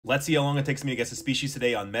Let's see how long it takes me to guess a species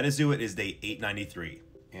today on Metazooa. It is day 893.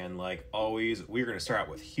 And like always, we're going to start out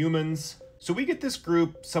with humans. So we get this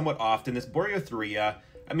group somewhat often, this Boreotheria.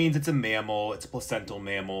 That means it's a mammal, it's a placental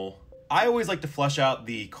mammal. I always like to flush out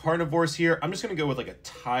the carnivores here. I'm just going to go with like a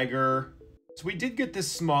tiger. So we did get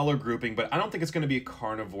this smaller grouping, but I don't think it's going to be a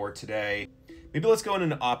carnivore today. Maybe let's go in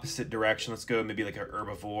an opposite direction. Let's go maybe like an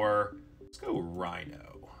herbivore. Let's go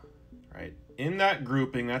rhino. All right, in that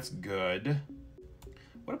grouping, that's good.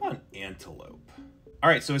 What about an antelope? All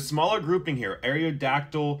right, so a smaller grouping here,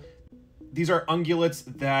 Aerodactyl. These are ungulates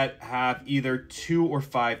that have either 2 or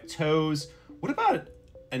 5 toes. What about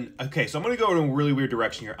an, okay, so I'm gonna go in a really weird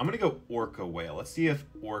direction here. I'm gonna go orca whale. Let's see if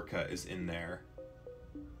orca is in there.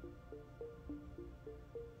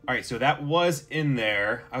 All right, so that was in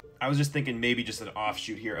there. I was just thinking maybe just an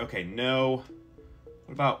offshoot here. Okay, no.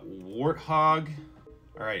 What about warthog?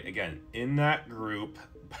 All right, again, in that group,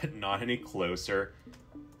 but not any closer.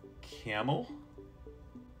 Camel.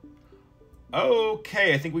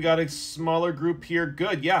 Okay, I think we got a smaller group here.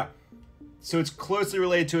 Good, yeah. So it's closely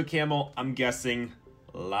related to a camel. I'm guessing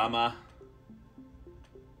llama.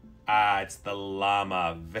 Ah, it's the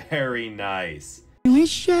llama. Very nice. I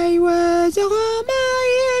wish I was a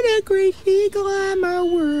llama in a great big llama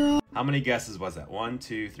world. How many guesses was that? 1,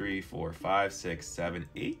 2, 3, 4, 5, 6, 7,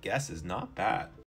 8 guesses. Not bad.